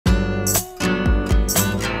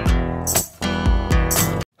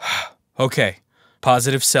Okay,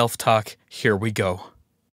 positive self-talk, here we go.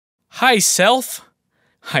 Hi, self.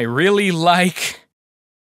 I really like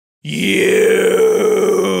you.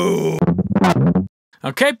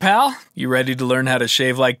 Okay, pal, you ready to learn how to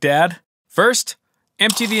shave like Dad? First,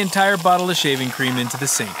 empty the entire bottle of shaving cream into the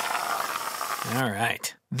sink. All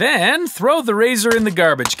right. Then throw the razor in the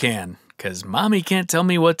garbage can, 'cause Mommy can't tell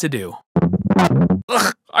me what to do.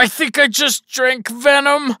 Ugh, I think I just drank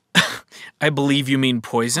venom. I believe you mean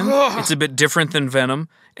poison. It's a bit different than venom,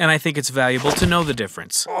 and I think it's valuable to know the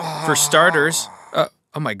difference. For starters,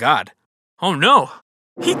 oh my God. Oh no,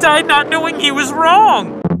 he died not knowing he was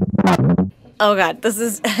wrong. Oh God, this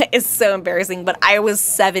is so embarrassing, but I was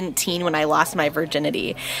 17 when I lost my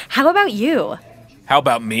virginity. How about you? How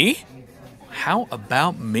about me? How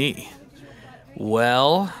about me?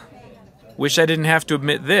 Well, wish I didn't have to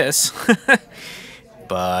admit this,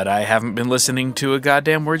 but I haven't been listening to a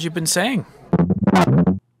goddamn word you've been saying.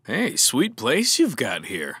 Hey, sweet place you've got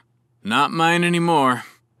here. Not mine anymore.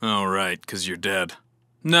 Oh, right, 'cause you're dead.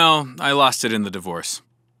 No, I lost it in the divorce.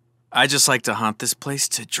 I just like to haunt this place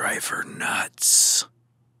to drive her nuts.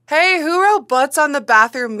 Hey, who wrote butts on the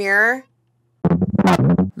bathroom mirror?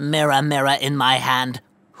 Mirror, mirror in my hand,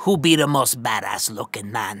 who be the most badass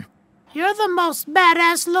looking man? You're the most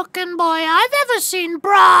badass looking boy I've ever seen,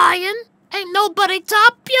 Brian. Ain't nobody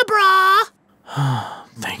top you, brah.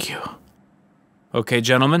 Thank you. Okay,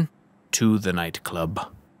 gentlemen, to the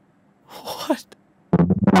nightclub. What?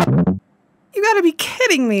 You gotta be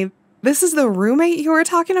kidding me. This is the roommate you were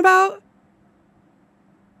talking about?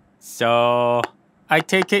 So, I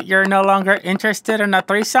take it you're no longer interested in a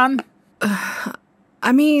threesome?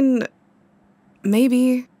 I mean,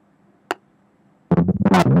 maybe.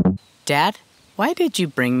 Dad, why did you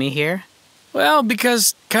bring me here? Well,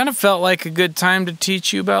 because kind of felt like a good time to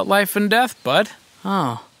teach you about life and death, bud.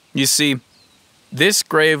 Oh. You see, this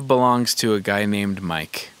grave belongs to a guy named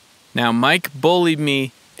Mike. Now, Mike bullied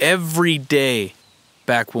me every day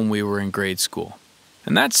back when we were in grade school.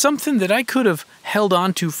 And that's something that I could have held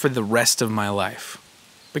on to for the rest of my life.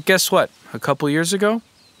 But guess what? A couple years ago,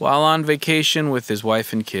 while on vacation with his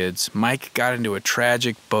wife and kids, Mike got into a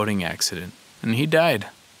tragic boating accident, and he died.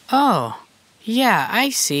 Oh, yeah, I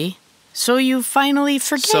see. So you finally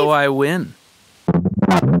forgave? So I win.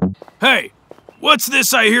 Hey, what's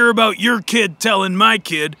this I hear about your kid telling my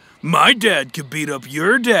kid, my dad could beat up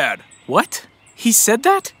your dad? What? He said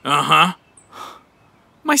that? Uh-huh.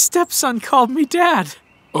 My stepson called me dad.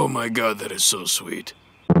 Oh my God, that is so sweet.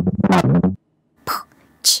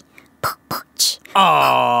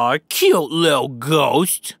 Aw, cute little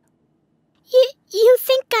ghost. You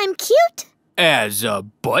think I'm cute? As a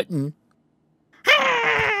button.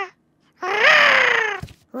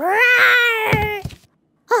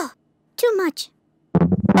 Oh, too much.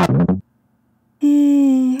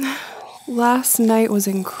 Last night was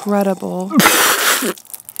incredible.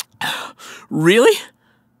 Really?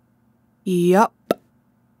 Yup.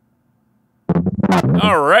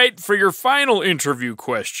 All right, for your final interview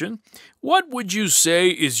question, what would you say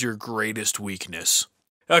is your greatest weakness?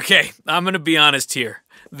 Okay, I'm gonna be honest here.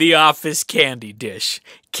 The office candy dish.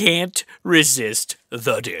 Can't resist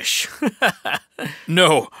the dish.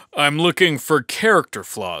 No, I'm looking for character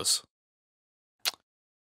flaws.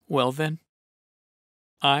 Well then,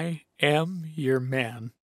 I am your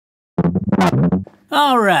man.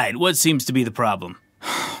 All right, what seems to be the problem?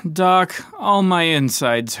 Doc, all my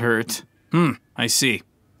insides hurt. I see.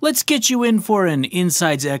 Let's get you in for an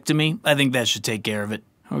insidesectomy. I think that should take care of it.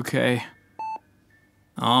 Okay.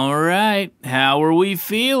 All right, how are we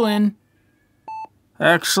feeling?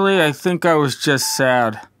 Actually, I think I was just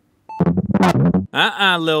sad.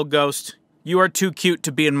 Lil Ghost. You are too cute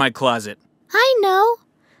to be in my closet. I know.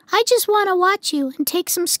 I just want to watch you and take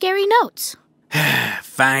some scary notes.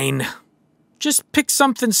 Fine. Just pick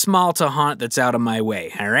something small to haunt that's out of my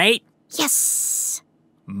way, all right? Yes.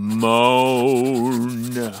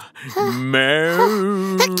 Moan.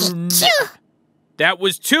 Moan. That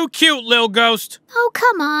was too cute, Lil Ghost. Oh,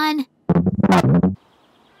 come on.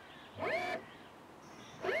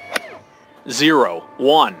 0,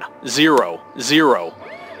 1, 0, 0.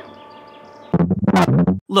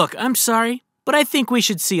 Look, I'm sorry, but I think we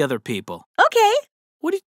should see other people. Okay.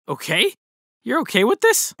 Okay? You're okay with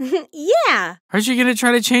this? Yeah. Aren't you gonna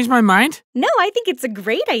try to change my mind? No, I think it's a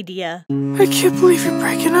great idea. I can't believe you're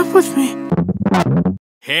breaking up with me.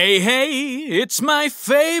 Hey, it's my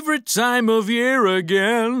favorite time of year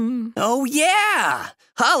again. Oh, yeah!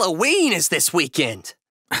 Halloween is this weekend.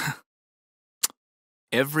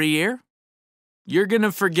 Every year? You're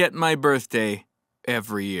gonna forget my birthday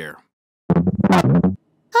every year.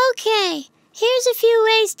 Okay, here's a few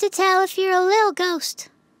ways to tell if you're a Lil Ghost.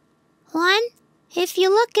 1, if you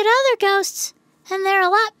look at other ghosts and they're a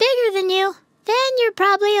lot bigger than you, then you're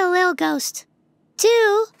probably a lil ghost.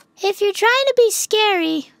 2, if you're trying to be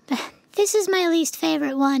scary, this is my least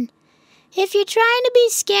favorite one. If you're trying to be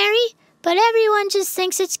scary, but everyone just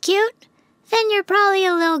thinks it's cute, then you're probably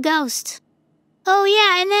a lil ghost. Oh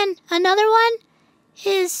yeah, and then another one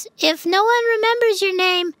is if no one remembers your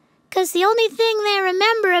name, 'cause the only thing they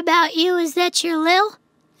remember about you is that you're lil,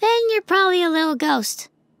 then you're probably a lil ghost.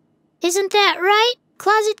 Isn't that right,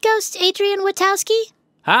 closet ghost Adrian Witowski?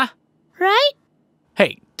 Huh? Right?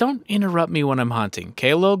 Hey, don't interrupt me when I'm hunting,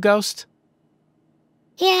 okay, little ghost?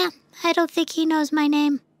 Yeah, I don't think he knows my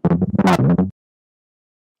name.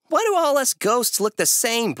 Why do all us ghosts look the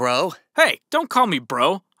same, bro? Hey, don't call me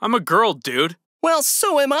bro. I'm a girl, dude. Well,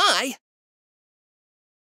 so am I.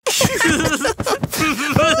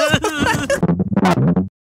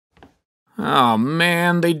 Oh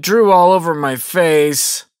man, they drew all over my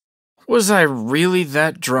face. Was I really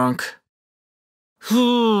that drunk?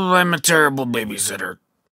 I'm a terrible babysitter.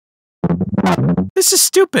 This is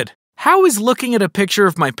stupid. How is looking at a picture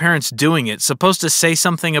of my parents doing it supposed to say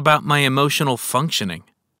something about my emotional functioning?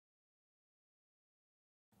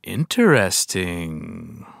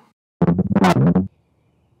 Interesting.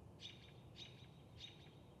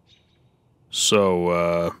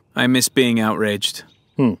 So, I miss being outraged.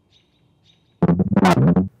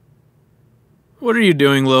 What are you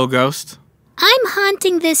doing, Lil Ghost? I'm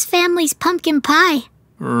haunting this family's pumpkin pie.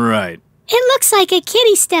 Right. It looks like a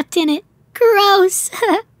kitty stepped in it. Gross.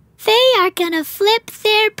 They are gonna flip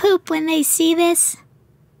their poop when they see this.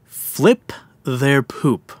 Flip their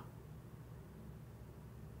poop.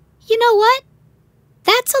 You know what?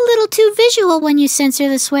 That's a little too visual when you censor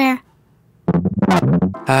the swear.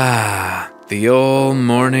 Ah, the old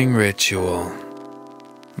morning ritual.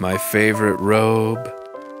 My favorite robe,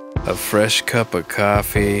 a fresh cup of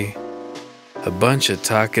coffee, a bunch of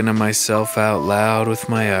talking to myself out loud with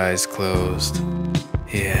my eyes closed.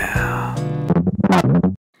 Yeah.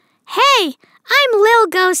 Hey, I'm Lil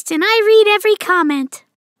Ghost and I read every comment.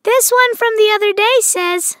 This one from the other day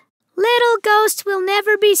says, "Little Ghost will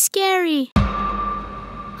never be scary."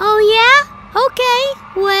 Oh yeah? Okay,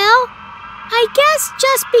 well, I guess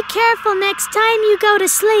just be careful next time you go to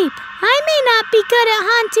sleep. I may not be good at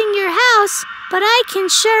haunting your house, but I can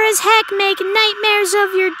sure as heck make nightmares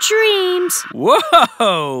of your dreams.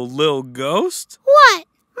 Whoa, Lil Ghost. What?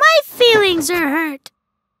 My feelings are hurt.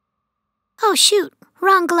 Oh shoot,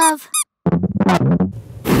 wrong glove.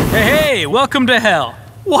 Hey, welcome to hell.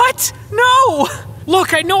 What? No!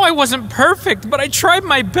 Look, I know I wasn't perfect, but I tried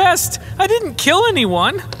my best. I didn't kill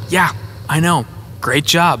anyone. Yeah, I know. Great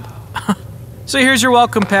job. So here's your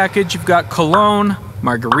welcome package. You've got cologne,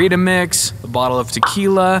 margarita mix, a bottle of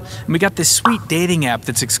tequila, and we got this sweet dating app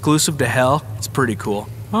that's exclusive to hell. It's pretty cool.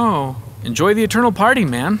 Oh, enjoy the eternal party,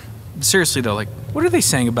 man. Seriously though, like, what are they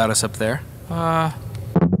saying about us up there?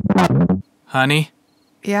 Honey?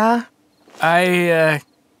 Yeah? I,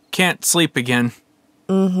 can't sleep again.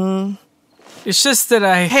 It's just that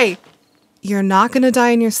I... Hey, you're not gonna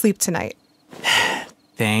die in your sleep tonight.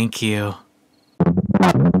 Thank you.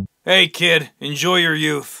 Hey kid, enjoy your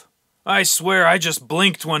youth. I swear I just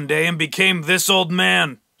blinked one day and became this old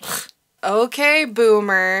man. Okay,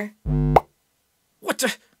 boomer. What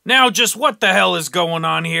the... Now just what the hell is going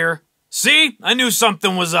on here? See? I knew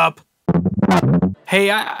something was up.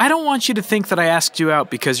 Hey, I don't want you to think that I asked you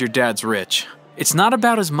out because your dad's rich. It's not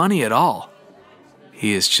about his money at all.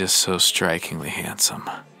 He is just so strikingly handsome.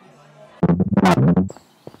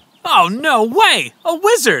 Oh, no way! A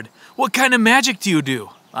wizard! What kind of magic do you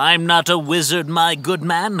do? I'm not a wizard, my good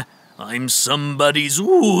man. I'm somebody's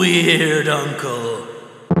weird uncle.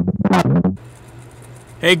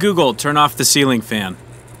 Hey Google, turn off the ceiling fan.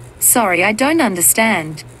 Sorry, I don't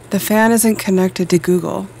understand. The fan isn't connected to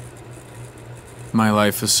Google. My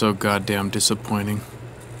life is so goddamn disappointing.